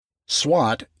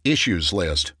SWOT Issues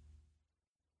List.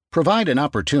 Provide an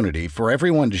opportunity for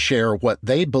everyone to share what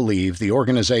they believe the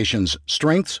organization's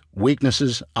strengths,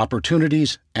 weaknesses,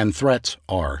 opportunities, and threats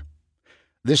are.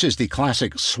 This is the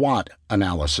classic SWOT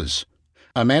analysis,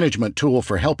 a management tool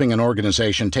for helping an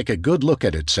organization take a good look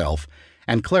at itself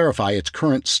and clarify its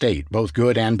current state, both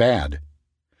good and bad.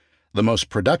 The most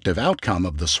productive outcome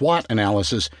of the SWOT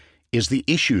analysis is the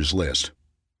issues list.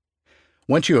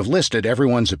 Once you have listed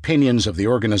everyone's opinions of the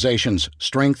organization's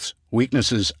strengths,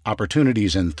 weaknesses,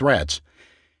 opportunities, and threats,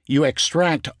 you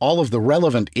extract all of the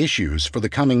relevant issues for the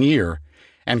coming year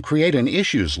and create an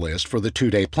issues list for the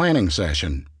 2-day planning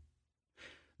session.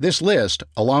 This list,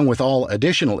 along with all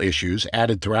additional issues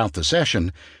added throughout the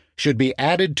session, should be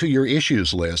added to your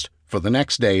issues list for the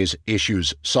next day's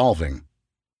issues solving.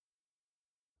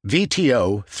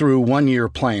 VTO through 1-year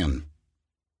plan.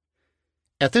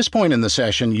 At this point in the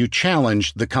session, you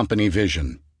challenge the company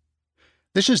vision.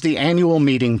 This is the annual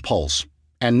meeting pulse,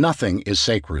 and nothing is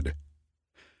sacred.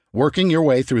 Working your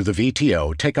way through the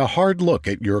VTO, take a hard look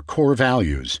at your core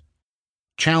values.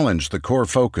 Challenge the core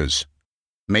focus.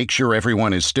 Make sure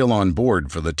everyone is still on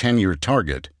board for the 10-year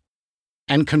target.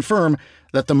 And confirm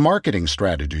that the marketing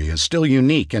strategy is still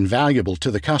unique and valuable to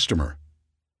the customer.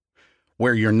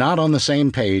 Where you're not on the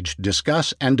same page,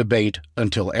 discuss and debate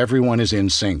until everyone is in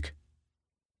sync.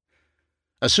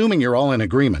 Assuming you're all in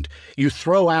agreement, you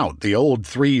throw out the old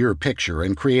 3-year picture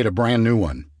and create a brand new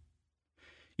one.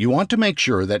 You want to make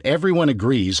sure that everyone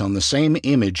agrees on the same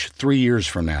image 3 years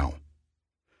from now.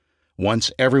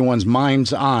 Once everyone's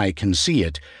mind's eye can see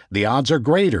it, the odds are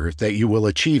greater that you will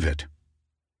achieve it.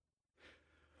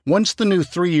 Once the new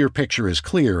 3-year picture is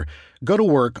clear, go to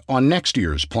work on next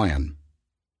year's plan.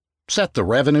 Set the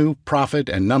revenue, profit,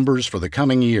 and numbers for the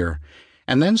coming year,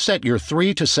 and then set your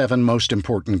 3 to 7 most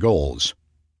important goals.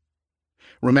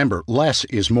 Remember, less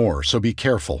is more, so be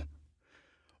careful.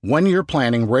 1-year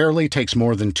planning rarely takes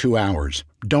more than 2 hours.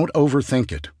 Don't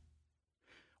overthink it.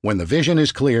 When the vision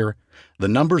is clear, the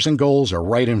numbers and goals are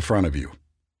right in front of you.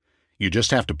 You just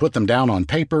have to put them down on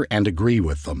paper and agree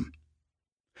with them.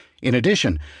 In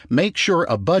addition, make sure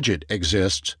a budget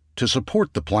exists to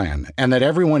support the plan and that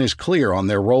everyone is clear on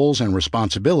their roles and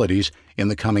responsibilities in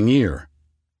the coming year.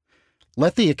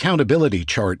 Let the accountability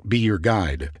chart be your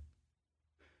guide.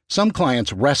 Some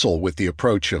clients wrestle with the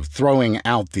approach of throwing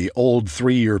out the old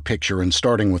 3-year picture and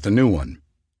starting with a new one.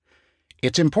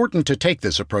 It's important to take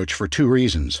this approach for 2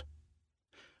 reasons.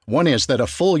 One is that a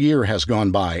full year has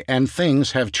gone by and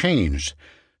things have changed,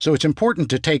 so it's important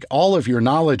to take all of your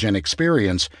knowledge and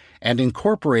experience and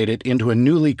incorporate it into a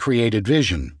newly created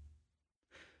vision.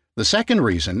 The second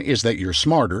reason is that you're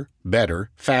smarter, better,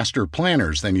 faster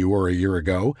planners than you were a year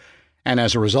ago, and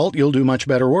as a result, you'll do much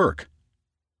better work.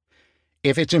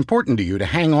 If it's important to you to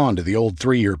hang on to the old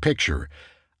 3-year picture,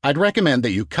 I'd recommend that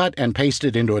you cut and paste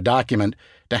it into a document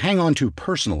to hang on to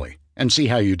personally and see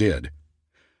how you did.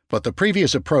 But the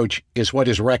previous approach is what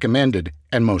is recommended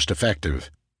and most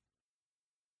effective.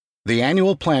 The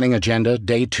Annual Planning Agenda,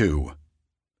 Day 2.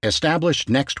 Establish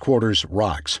next quarter's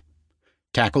rocks.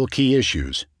 Tackle key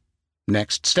issues.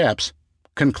 Next steps.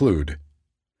 Conclude.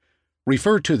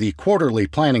 Refer to the Quarterly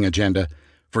Planning Agenda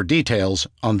for details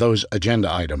on those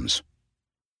agenda items.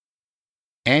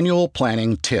 Annual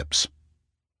Planning Tips.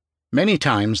 Many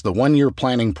times the 1-year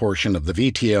planning portion of the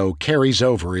VTO carries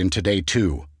over into Day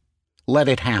 2. Let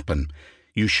it happen.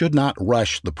 You should not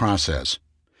rush the process.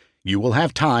 You will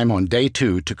have time on Day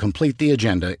 2 to complete the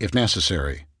agenda if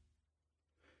necessary.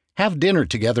 Have dinner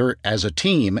together as a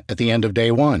team at the end of Day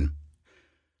 1.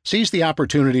 Seize the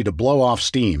opportunity to blow off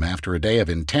steam after a day of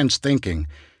intense thinking,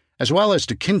 as well as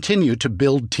to continue to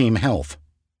build team health.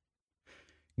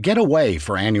 Get away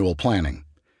for annual planning.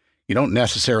 You don't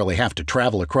necessarily have to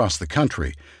travel across the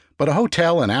country, but a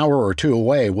hotel an hour or 2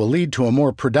 away will lead to a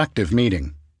more productive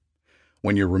meeting.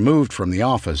 When you're removed from the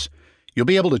office, you'll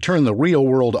be able to turn the real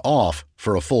world off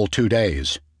for a full 2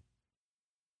 days.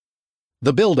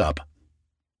 The build-up.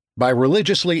 By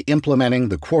religiously implementing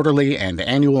the quarterly and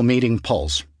annual meeting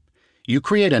pulse, you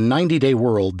create a 90-day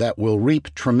world that will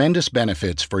reap tremendous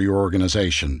benefits for your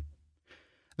organization.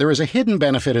 There is a hidden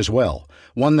benefit as well,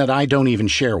 one that I don't even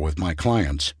share with my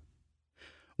clients.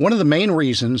 One of the main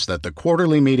reasons that the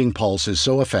quarterly meeting pulse is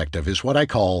so effective is what I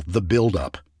call the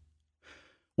build-up.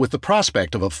 With the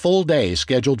prospect of a full day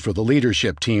scheduled for the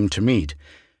leadership team to meet,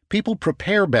 people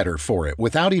prepare better for it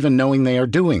without even knowing they are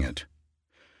doing it.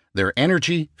 Their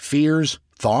energy, fears,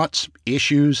 thoughts,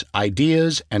 issues,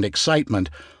 ideas, and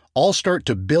excitement all start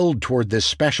to build toward this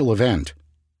special event.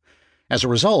 As a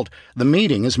result, the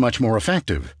meeting is much more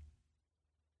effective.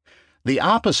 The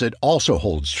opposite also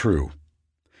holds true.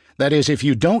 That is, if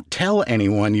you don't tell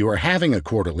anyone you are having a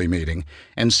quarterly meeting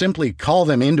and simply call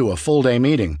them into a full-day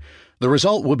meeting, the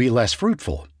result will be less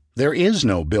fruitful. There is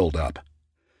no build-up.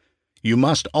 You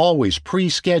must always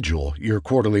pre-schedule your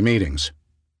quarterly meetings.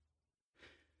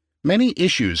 Many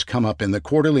issues come up in the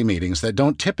quarterly meetings that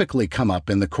don't typically come up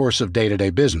in the course of day-to-day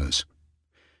business.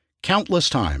 Countless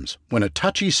times, when a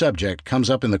touchy subject comes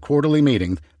up in the quarterly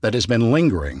meeting that has been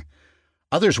lingering,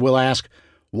 others will ask,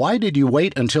 "Why did you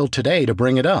wait until today to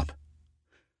bring it up?"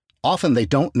 Often they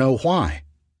don't know why.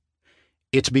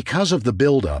 It's because of the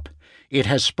build-up. It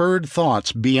has spurred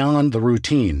thoughts beyond the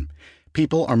routine.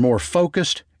 People are more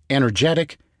focused,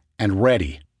 energetic, and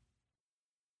ready.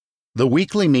 The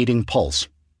weekly meeting pulse.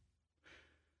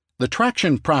 The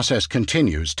traction process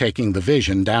continues, taking the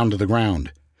vision down to the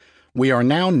ground. We are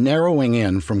now narrowing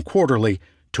in from quarterly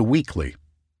to weekly.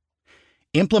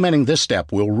 Implementing this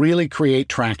step will really create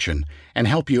traction and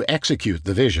help you execute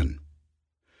the vision.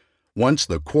 Once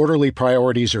the quarterly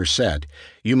priorities are set,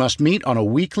 you must meet on a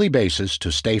weekly basis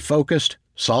to stay focused,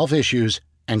 solve issues,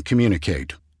 and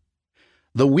communicate.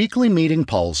 The weekly meeting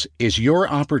pulse is your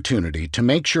opportunity to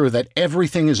make sure that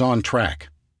everything is on track.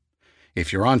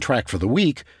 If you're on track for the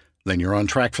week, then you're on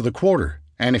track for the quarter.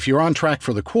 And if you're on track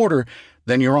for the quarter,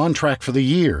 then you're on track for the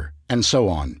year, and so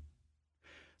on.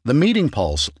 The meeting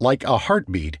pulse, like a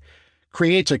heartbeat,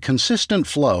 creates a consistent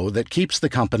flow that keeps the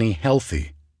company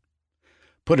healthy.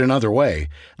 Put another way,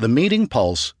 the meeting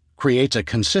pulse creates a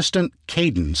consistent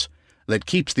cadence that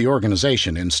keeps the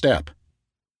organization in step.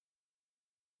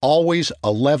 Always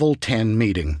a level 10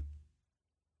 meeting.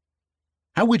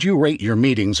 How would you rate your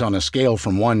meetings on a scale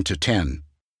from 1 to 10?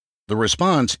 The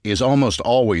response is almost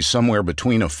always somewhere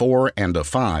between a 4 and a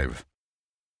 5.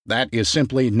 That is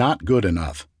simply not good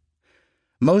enough.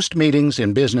 Most meetings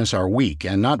in business are weak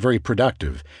and not very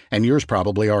productive, and yours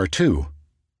probably are too.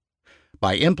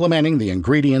 By implementing the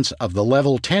ingredients of the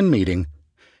Level 10 meeting,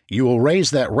 you will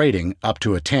raise that rating up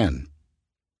to a 10.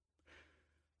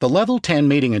 The Level 10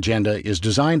 meeting agenda is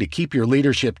designed to keep your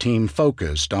leadership team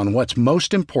focused on what's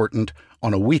most important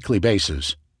on a weekly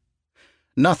basis.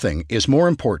 Nothing is more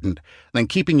important than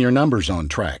keeping your numbers on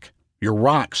track, your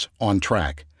rocks on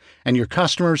track, and your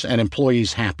customers and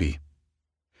employees happy.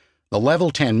 The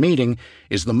Level 10 meeting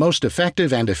is the most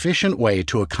effective and efficient way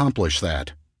to accomplish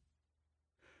that.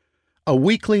 A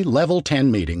weekly Level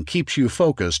 10 meeting keeps you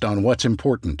focused on what's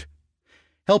important,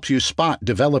 helps you spot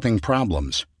developing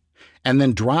problems, and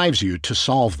then drives you to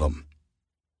solve them.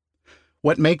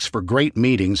 What makes for great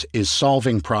meetings is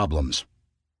solving problems.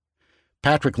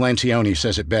 Patrick Lencioni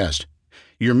says it best: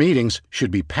 your meetings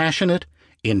should be passionate,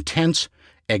 intense,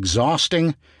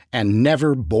 exhausting, and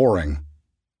never boring.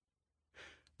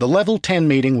 The Level 10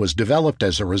 meeting was developed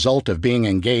as a result of being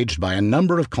engaged by a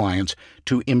number of clients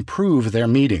to improve their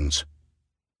meetings.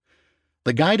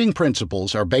 The guiding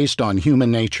principles are based on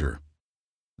human nature.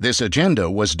 This agenda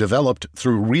was developed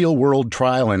through real-world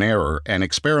trial and error and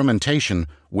experimentation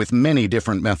with many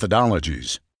different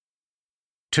methodologies.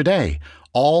 Today,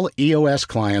 all EOS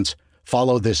clients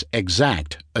follow this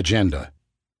exact agenda.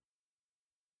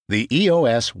 The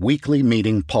EOS Weekly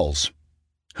Meeting Pulse.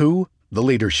 Who? The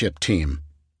leadership team.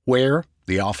 Where?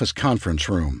 The office conference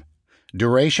room.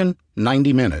 Duration?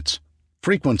 90 minutes.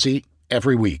 Frequency?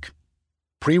 Every week.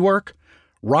 Pre-work?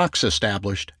 Rocks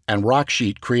established and rock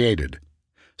sheet created.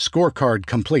 Scorecard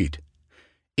complete.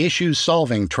 Issues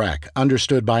solving track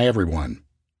understood by everyone.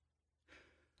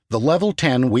 The Level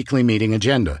 10 Weekly Meeting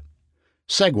Agenda.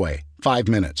 Segue, 5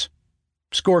 minutes.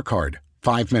 Scorecard,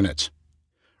 5 minutes.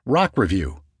 Rock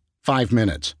Review, 5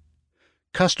 minutes.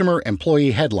 Customer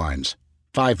Employee Headlines,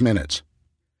 5 minutes.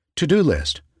 To-do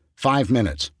List, 5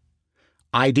 minutes.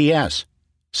 IDS,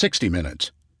 60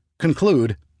 minutes.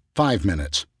 Conclude, 5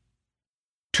 minutes.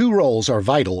 2 roles are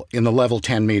vital in the Level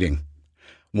 10 meeting.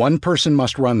 One person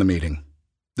must run the meeting.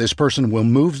 This person will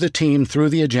move the team through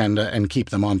the agenda and keep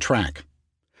them on track.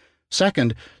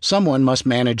 Second, someone must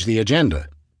manage the agenda.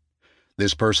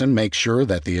 This person makes sure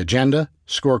that the agenda,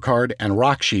 scorecard, and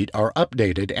rock sheet are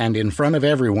updated and in front of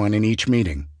everyone in each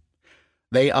meeting.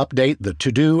 They update the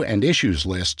to-do and issues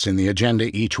lists in the agenda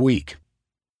each week.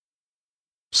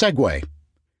 Segue.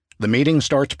 The meeting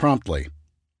starts promptly.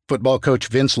 Football coach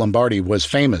Vince Lombardi was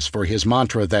famous for his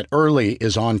mantra that early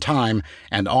is on time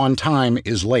and on time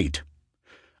is late.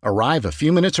 Arrive a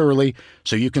few minutes early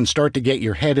so you can start to get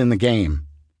your head in the game.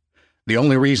 The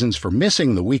only reasons for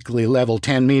missing the weekly Level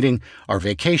 10 meeting are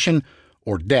vacation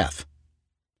or death.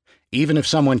 Even if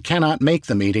someone cannot make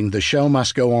the meeting, the show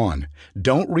must go on.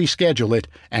 Don't reschedule it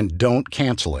and don't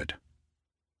cancel it.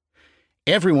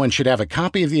 Everyone should have a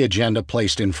copy of the agenda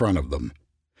placed in front of them.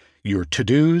 Your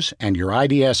to-dos and your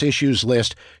IDS issues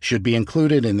list should be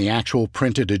included in the actual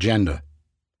printed agenda.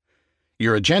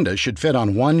 Your agenda should fit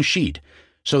on one sheet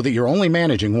so that you're only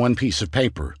managing one piece of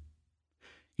paper.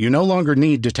 You no longer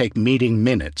need to take meeting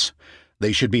minutes.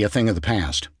 They should be a thing of the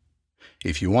past.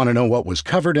 If you want to know what was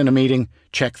covered in a meeting,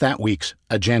 check that week's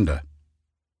agenda.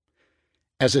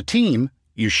 As a team,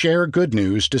 you share good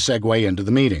news to segue into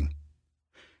the meeting.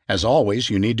 As always,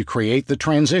 you need to create the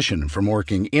transition from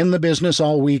working in the business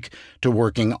all week to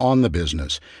working on the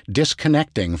business,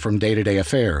 disconnecting from day-to-day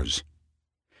affairs.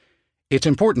 It's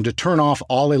important to turn off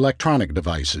all electronic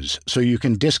devices so you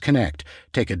can disconnect,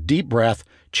 take a deep breath,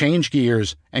 change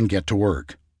gears, and get to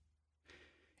work.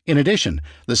 In addition,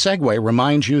 the segue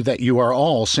reminds you that you are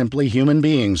all simply human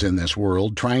beings in this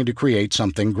world trying to create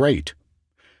something great.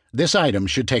 This item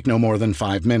should take no more than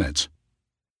 5 minutes.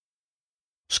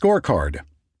 Scorecard.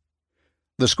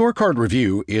 The scorecard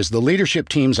review is the leadership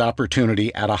team's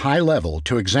opportunity at a high level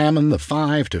to examine the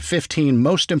 5 to 15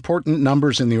 most important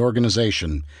numbers in the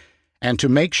organization and to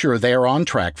make sure they are on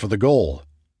track for the goal.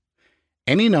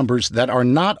 Any numbers that are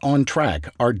not on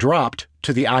track are dropped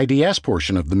to the IDS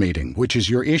portion of the meeting, which is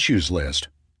your issues list.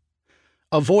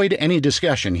 Avoid any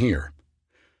discussion here.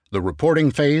 The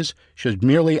reporting phase should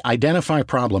merely identify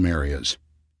problem areas.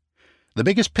 The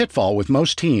biggest pitfall with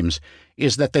most teams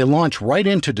is that they launch right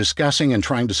into discussing and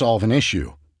trying to solve an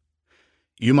issue.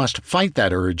 You must fight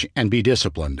that urge and be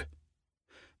disciplined.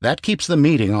 That keeps the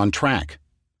meeting on track.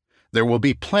 There will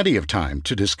be plenty of time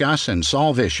to discuss and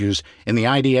solve issues in the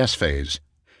IDS phase,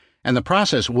 and the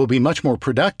process will be much more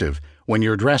productive when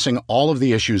you're addressing all of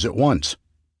the issues at once.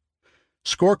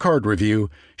 Scorecard review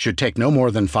should take no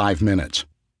more than 5 minutes.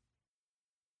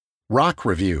 Rock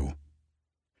review.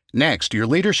 Next, your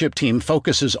leadership team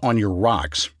focuses on your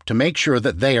rocks to make sure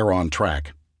that they are on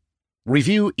track.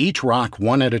 Review each rock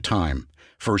one at a time,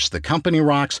 first the company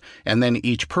rocks and then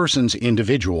each person's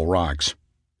individual rocks.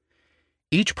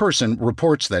 Each person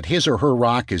reports that his or her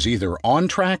rock is either on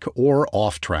track or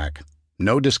off track.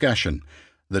 No discussion.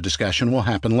 The discussion will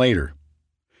happen later.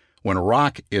 When a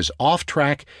rock is off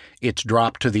track, it's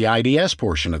dropped to the IDS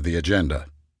portion of the agenda.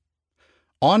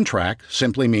 On track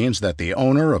simply means that the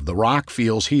owner of the rock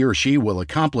feels he or she will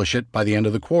accomplish it by the end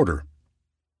of the quarter.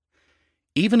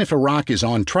 Even if a rock is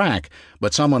on track,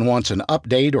 but someone wants an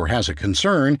update or has a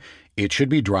concern, it should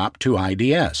be dropped to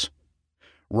IDS.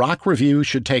 Rock review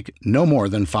should take no more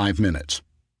than 5 minutes.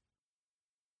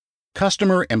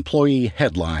 Customer-employee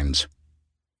headlines.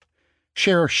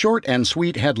 Share short and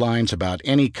sweet headlines about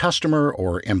any customer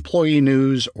or employee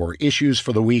news or issues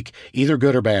for the week, either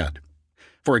good or bad.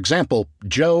 For example,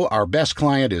 Joe, our best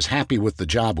client, is happy with the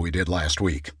job we did last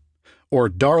week. Or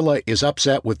Darla is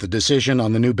upset with the decision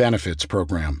on the new benefits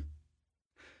program.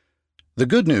 The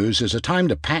good news is a time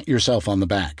to pat yourself on the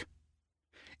back.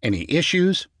 Any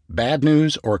issues, bad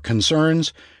news, or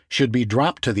concerns should be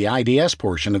dropped to the IDS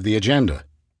portion of the agenda.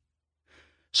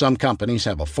 Some companies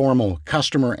have a formal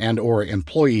customer and/or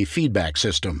employee feedback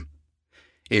system.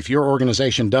 If your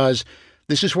organization does,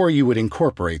 this is where you would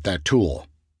incorporate that tool.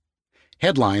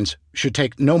 Headlines should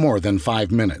take no more than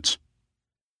 5 minutes.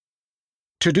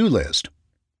 To-do list.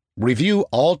 Review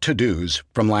all to-dos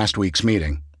from last week's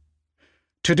meeting.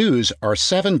 To-dos are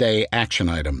 7-day action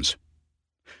items.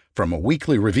 From a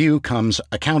weekly review comes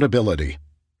accountability.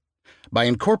 By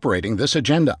incorporating this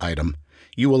agenda item,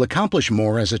 you will accomplish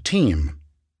more as a team.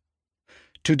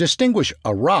 To distinguish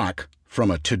a rock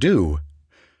from a to-do,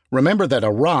 remember that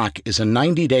a rock is a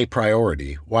 90-day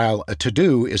priority, while a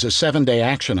to-do is a 7-day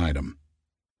action item.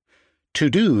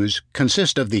 To-dos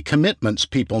consist of the commitments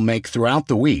people make throughout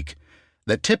the week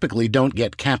that typically don't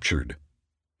get captured.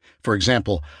 For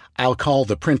example, I'll call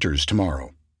the printers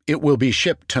tomorrow. It will be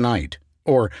shipped tonight.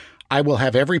 Or, I will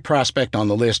have every prospect on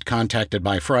the list contacted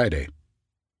by Friday.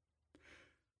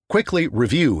 Quickly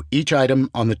review each item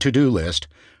on the to-do list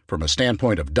from a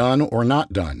standpoint of done or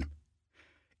not done.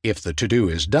 If the to-do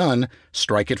is done,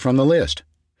 strike it from the list.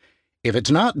 If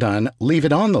it's not done, leave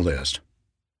it on the list.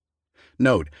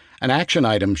 Note, an action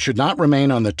item should not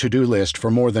remain on the to-do list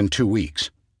for more than 2 weeks,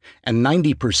 and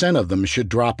 90% of them should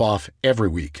drop off every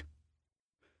week.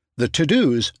 The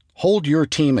to-dos hold your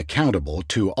team accountable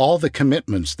to all the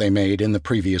commitments they made in the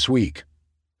previous week.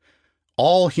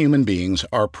 All human beings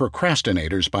are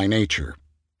procrastinators by nature.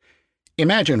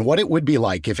 Imagine what it would be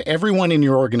like if everyone in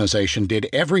your organization did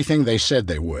everything they said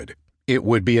they would. It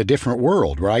would be a different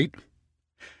world, right?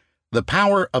 The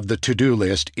power of the to-do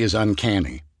list is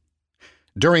uncanny.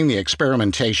 During the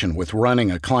experimentation with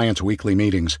running a client's weekly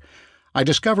meetings, I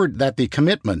discovered that the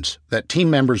commitments that team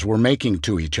members were making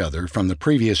to each other from the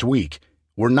previous week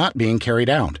were not being carried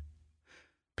out.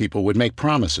 People would make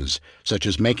promises, such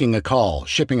as making a call,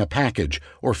 shipping a package,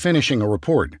 or finishing a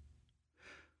report.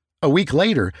 A week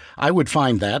later, I would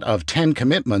find that of 10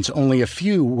 commitments, only a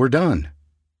few were done.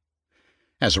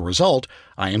 As a result,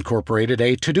 I incorporated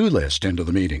a to-do list into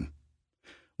the meeting.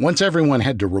 Once everyone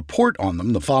had to report on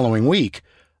them the following week,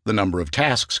 the number of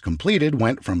tasks completed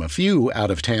went from a few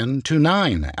out of 10 to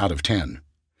 9 out of 10.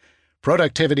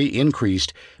 Productivity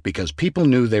increased because people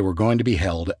knew they were going to be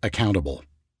held accountable.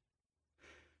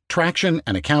 Traction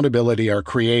and accountability are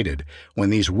created when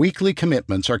these weekly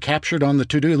commitments are captured on the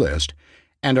to-do list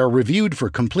and are reviewed for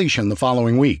completion the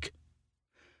following week.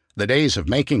 The days of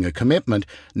making a commitment,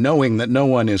 knowing that no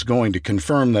one is going to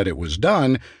confirm that it was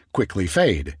done, quickly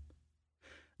fade.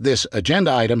 This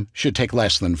agenda item should take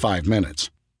less than 5 minutes.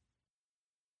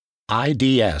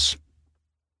 IDS.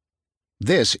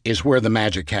 This is where the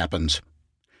magic happens.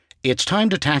 It's time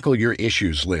to tackle your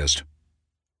issues list.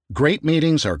 Great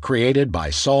meetings are created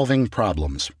by solving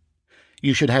problems.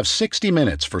 You should have 60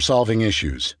 minutes for solving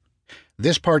issues.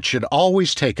 This part should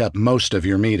always take up most of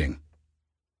your meeting.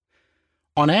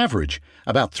 On average,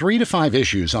 about 3 to 5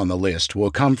 issues on the list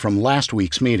will come from last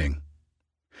week's meeting.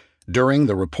 During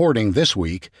the reporting this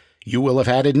week, you will have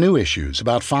added new issues,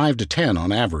 about 5 to 10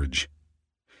 on average.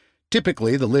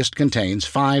 Typically, the list contains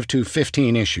 5 to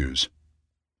 15 issues.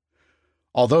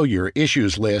 Although your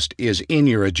issues list is in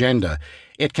your agenda,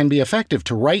 it can be effective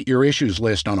to write your issues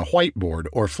list on a whiteboard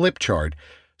or flip chart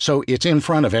so it's in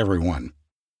front of everyone.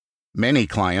 Many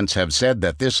clients have said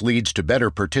that this leads to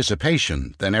better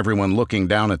participation than everyone looking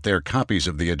down at their copies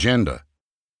of the agenda.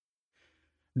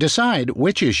 Decide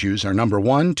which issues are number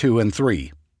 1, 2, and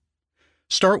 3.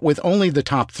 Start with only the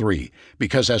top 3,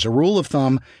 because as a rule of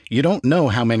thumb, you don't know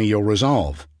how many you'll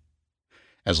resolve.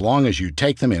 As long as you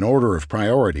take them in order of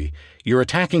priority, you're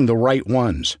attacking the right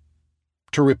ones.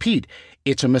 To repeat,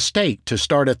 it's a mistake to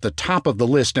start at the top of the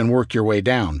list and work your way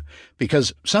down,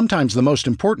 because sometimes the most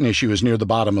important issue is near the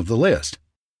bottom of the list.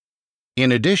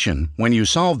 In addition, when you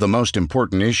solve the most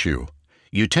important issue,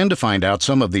 you tend to find out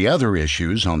some of the other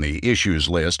issues on the issues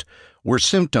list were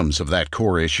symptoms of that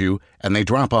core issue, and they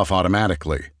drop off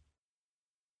automatically.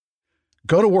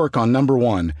 Go to work on number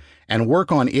 1 and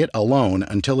work on it alone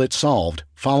until it's solved,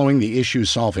 following the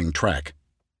issue-solving track.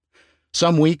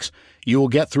 Some weeks, you will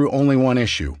get through only 1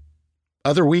 issue.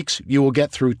 Other weeks, you will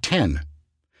get through 10.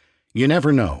 You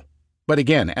never know. But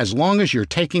again, as long as you're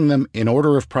taking them in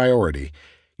order of priority,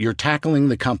 you're tackling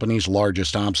the company's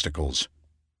largest obstacles.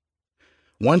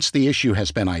 Once the issue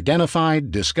has been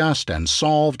identified, discussed, and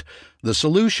solved, the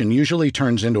solution usually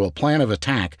turns into a plan of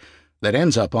attack that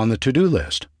ends up on the to-do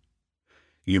list.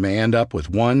 You may end up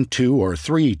with 1, 2, or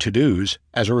 3 to-dos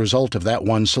as a result of that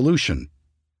one solution.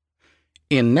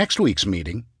 In next week's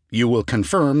meeting, you will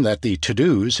confirm that the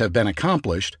to-dos have been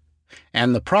accomplished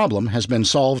and the problem has been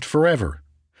solved forever,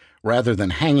 rather than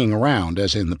hanging around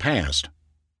as in the past.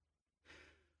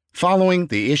 Following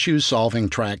the issue-solving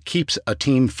track keeps a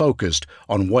team focused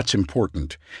on what's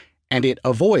important, and it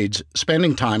avoids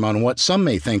spending time on what some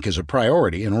may think is a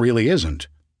priority and really isn't.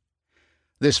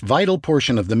 This vital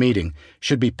portion of the meeting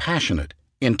should be passionate,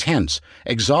 intense,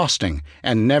 exhausting,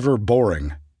 and never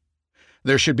boring.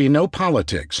 There should be no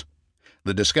politics.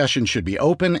 The discussion should be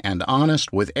open and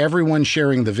honest, with everyone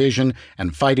sharing the vision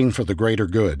and fighting for the greater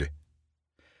good.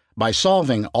 By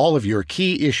solving all of your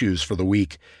key issues for the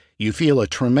week, you feel a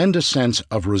tremendous sense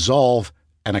of resolve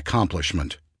and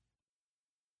accomplishment.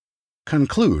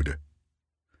 Conclude.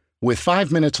 With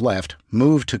 5 minutes left,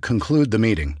 move to conclude the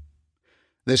meeting.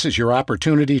 This is your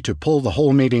opportunity to pull the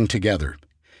whole meeting together.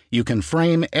 You can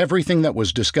frame everything that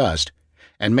was discussed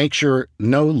and make sure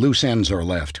no loose ends are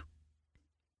left.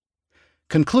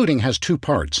 Concluding has 2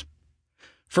 parts.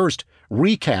 First,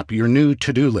 recap your new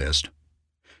to-do list.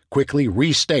 Quickly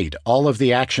restate all of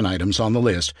the action items on the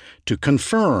list to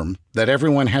confirm that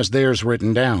everyone has theirs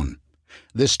written down.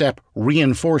 This step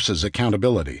reinforces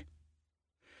accountability.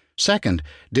 Second,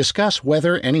 discuss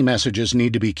whether any messages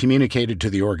need to be communicated to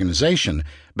the organization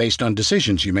based on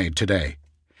decisions you made today,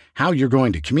 how you're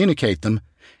going to communicate them,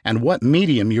 and what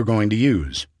medium you're going to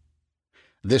use.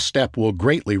 This step will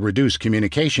greatly reduce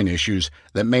communication issues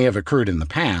that may have occurred in the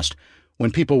past when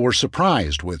people were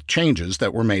surprised with changes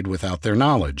that were made without their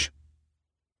knowledge.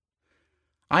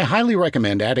 I highly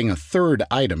recommend adding a 3rd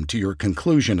item to your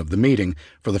conclusion of the meeting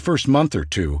for the first month or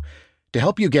 2 to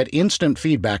help you get instant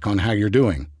feedback on how you're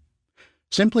doing.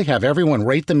 Simply have everyone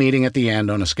rate the meeting at the end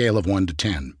on a scale of 1 to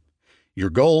 10. Your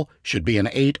goal should be an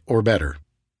 8 or better.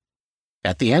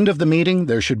 At the end of the meeting,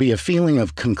 there should be a feeling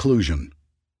of conclusion.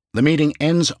 The meeting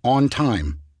ends on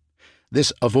time.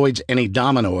 This avoids any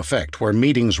domino effect where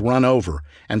meetings run over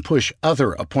and push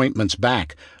other appointments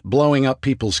back, blowing up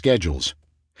people's schedules.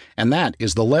 And that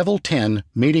is the Level 10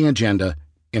 meeting agenda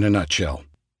in a nutshell.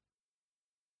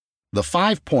 The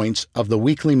 5 points of the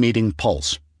weekly meeting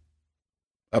pulse.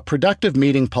 A productive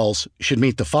meeting pulse should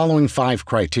meet the following 5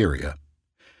 criteria.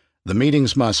 The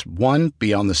meetings must 1.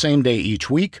 Be on the same day each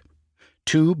week,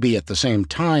 2. Be at the same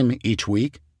time each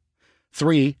week,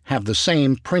 3. Have the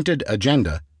same printed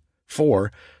agenda,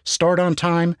 4. Start on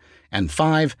time, and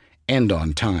 5. End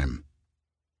on time.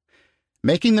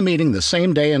 Making the meeting the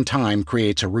same day and time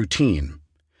creates a routine.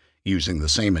 Using the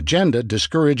same agenda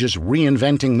discourages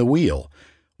reinventing the wheel.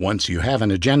 Once you have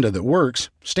an agenda that works,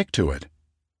 stick to it.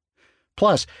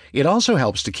 Plus, it also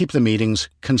helps to keep the meetings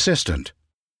consistent.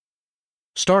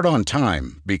 Start on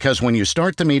time, because when you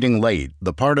start the meeting late,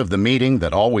 the part of the meeting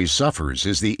that always suffers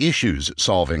is the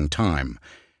issues-solving time,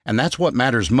 and that's what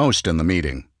matters most in the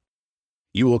meeting.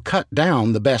 You will cut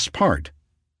down the best part.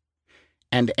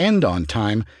 And end on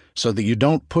time so that you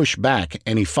don't push back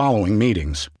any following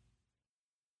meetings.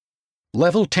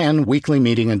 Level 10 Weekly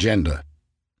Meeting Agenda.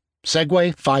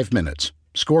 Segue, 5 minutes.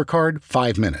 Scorecard,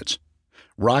 5 minutes.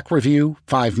 Rock Review,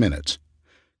 5 minutes.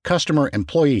 Customer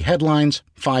Employee Headlines,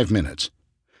 5 minutes.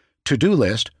 To-do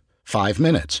list, 5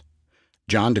 minutes.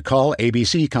 John to call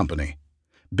ABC Company.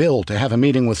 Bill to have a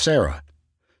meeting with Sarah.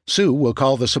 Sue will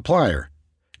call the supplier.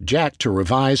 Jack to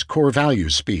revise core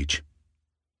values speech.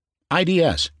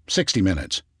 IDS, 60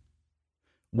 minutes.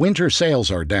 Winter sales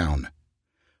are down.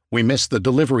 We missed the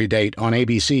delivery date on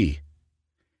ABC.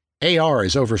 AR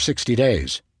is over 60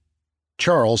 days.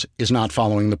 Charles is not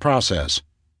following the process.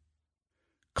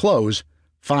 Close,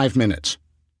 5 minutes.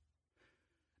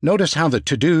 Notice how the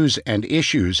to-dos and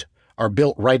issues are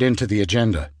built right into the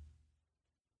agenda.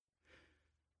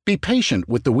 Be patient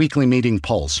with the weekly meeting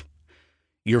pulse.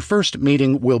 Your first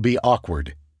meeting will be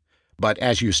awkward, but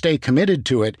as you stay committed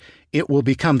to it, it will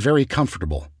become very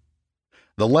comfortable.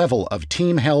 The level of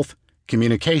team health,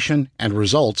 communication, and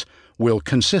results will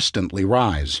consistently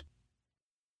rise.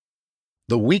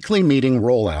 The weekly meeting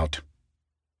rollout.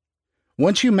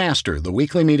 Once you master the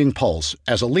weekly meeting pulse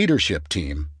as a leadership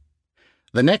team,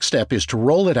 the next step is to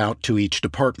roll it out to each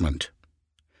department.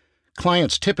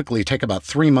 Clients typically take about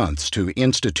 3 months to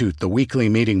institute the weekly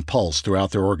meeting pulse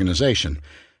throughout their organization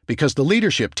because the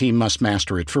leadership team must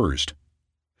master it first.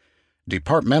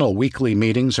 Departmental weekly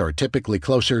meetings are typically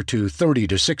closer to 30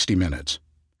 to 60 minutes.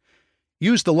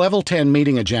 Use the Level 10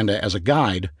 meeting agenda as a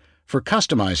guide for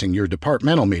customizing your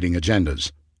departmental meeting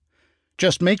agendas.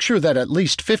 Just make sure that at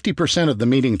least 50% of the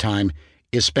meeting time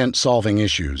is spent solving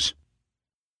issues.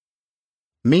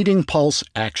 Meeting Pulse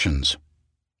Actions.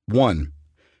 1.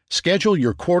 Schedule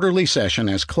your quarterly session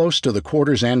as close to the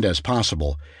quarter's end as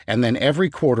possible, and then every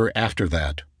quarter after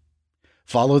that.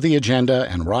 Follow the agenda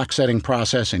and rock-setting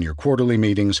process in your quarterly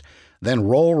meetings, then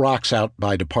roll rocks out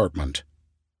by department.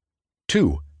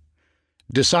 2.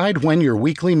 Decide when your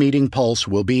weekly meeting pulse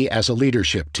will be as a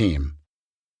leadership team.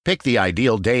 Pick the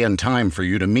ideal day and time for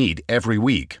you to meet every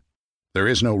week. There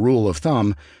is no rule of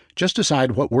thumb, just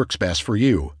decide what works best for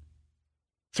you.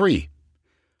 3.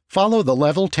 Follow the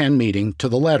Level 10 meeting to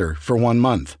the letter for 1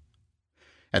 month.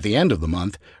 At the end of the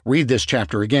month, read this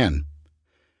chapter again.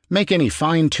 Make any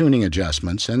fine-tuning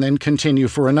adjustments and then continue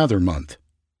for another month.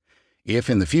 If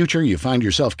in the future you find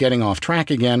yourself getting off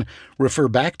track again, refer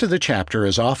back to the chapter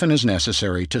as often as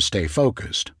necessary to stay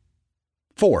focused.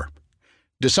 4.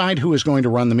 Decide who is going to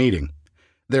run the meeting.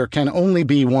 There can only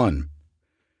be one.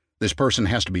 This person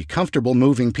has to be comfortable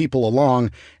moving people along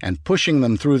and pushing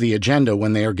them through the agenda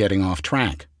when they are getting off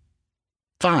track.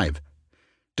 5.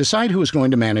 Decide who is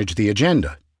going to manage the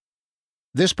agenda.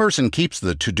 This person keeps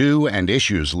the to-do and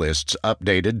issues lists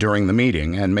updated during the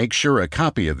meeting and makes sure a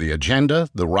copy of the agenda,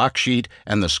 the rock sheet,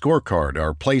 and the scorecard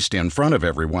are placed in front of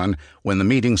everyone when the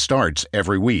meeting starts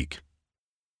every week.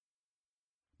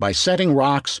 By setting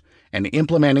rocks and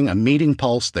implementing a meeting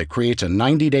pulse that creates a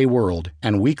 90-day world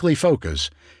and weekly focus,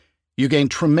 you gain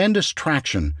tremendous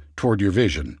traction toward your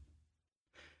vision.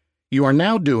 You are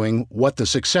now doing what the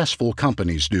successful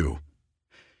companies do.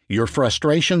 Your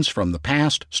frustrations from the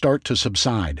past start to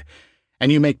subside,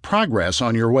 and you make progress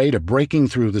on your way to breaking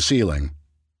through the ceiling.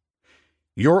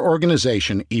 Your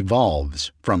organization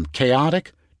evolves from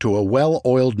chaotic to a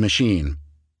well-oiled machine.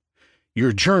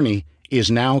 Your journey is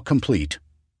now complete.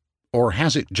 Or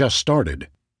has it just started?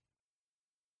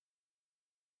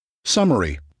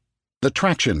 Summary. The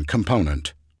traction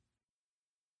component.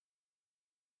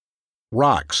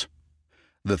 Rocks.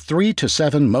 The 3 to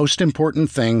 7 most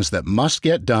important things that must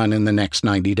get done in the next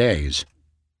 90 days.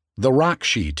 The rock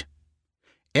sheet.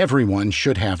 Everyone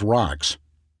should have rocks.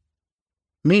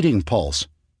 Meeting Pulse,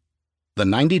 The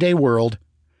 90-Day World,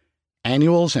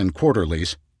 Annuals and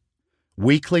Quarterlies,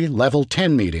 Weekly Level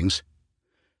 10 meetings,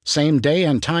 same day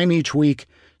and time each week,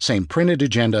 same printed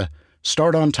agenda,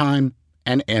 start on time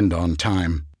and end on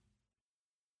time.